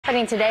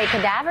happening today.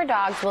 Cadaver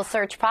dogs will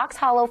search Fox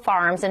Hollow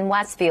Farms in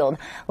Westfield,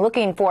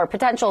 looking for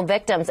potential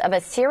victims of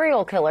a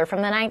serial killer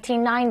from the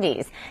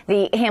 1990s.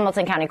 The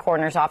Hamilton County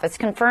Coroner's Office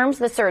confirms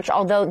the search,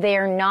 although they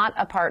are not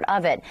a part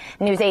of it.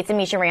 News 8's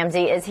Amisha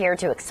Ramsey is here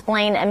to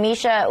explain.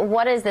 Amisha,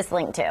 what is this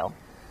linked to?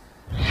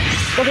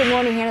 Well, good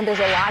morning, Hannah. There's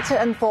a lot to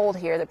unfold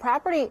here. The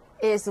property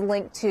is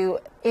linked to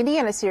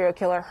Indiana serial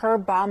killer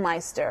Herb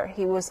Baumeister.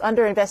 He was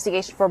under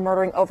investigation for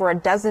murdering over a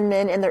dozen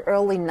men in the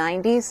early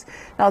 90s.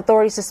 Now,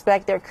 authorities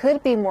suspect there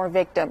could be more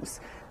victims.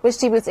 Wish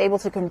TV was able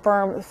to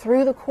confirm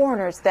through the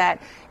coroners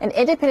that an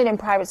independent and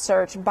private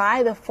search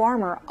by the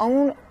farmer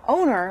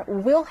owner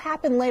will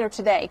happen later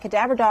today.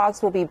 Cadaver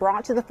dogs will be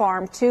brought to the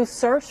farm to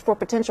search for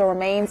potential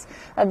remains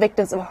of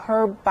victims of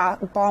Herb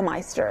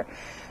Baumeister.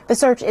 The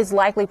search is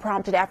likely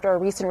prompted after a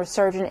recent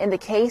resurgence in the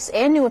case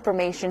and new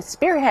information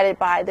spearheaded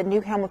by the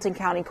new Hamilton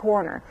County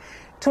coroner.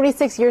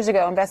 26 years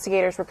ago,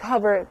 investigators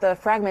recovered the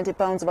fragmented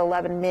bones of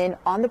 11 men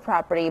on the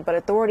property, but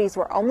authorities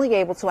were only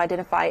able to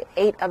identify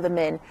 8 of the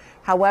men.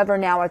 However,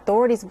 now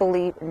authorities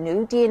believe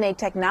new DNA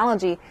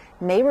technology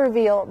may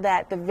reveal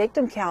that the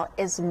victim count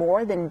is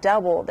more than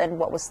double than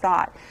what was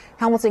thought.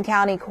 Hamilton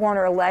County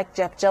Coroner-elect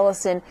Jeff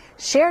Jellison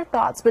shared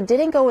thoughts but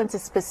didn't go into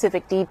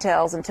specific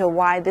details until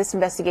why this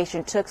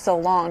investigation took so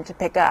long to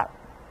pick up.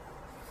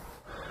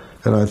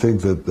 And I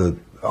think that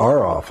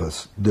our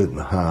office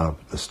didn't have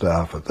the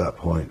staff at that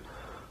point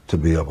to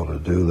be able to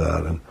do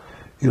that. And,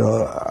 you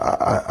know,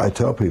 I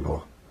tell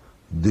people,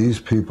 these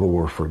people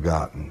were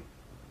forgotten,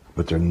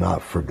 but they're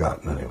not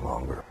forgotten any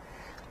longer.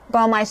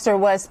 Baumeister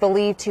was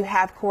believed to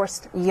have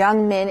coerced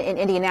young men in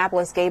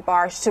Indianapolis gay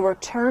bars to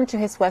return to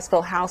his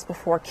Westville house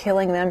before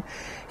killing them.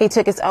 He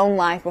took his own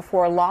life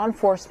before law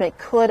enforcement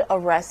could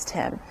arrest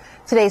him.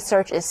 Today's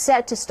search is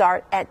set to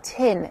start at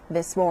 10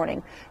 this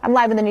morning. I'm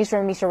live in the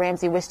newsroom, Amisha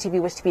Ramsey, Wish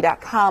TV,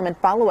 wishtv.com, and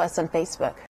follow us on Facebook.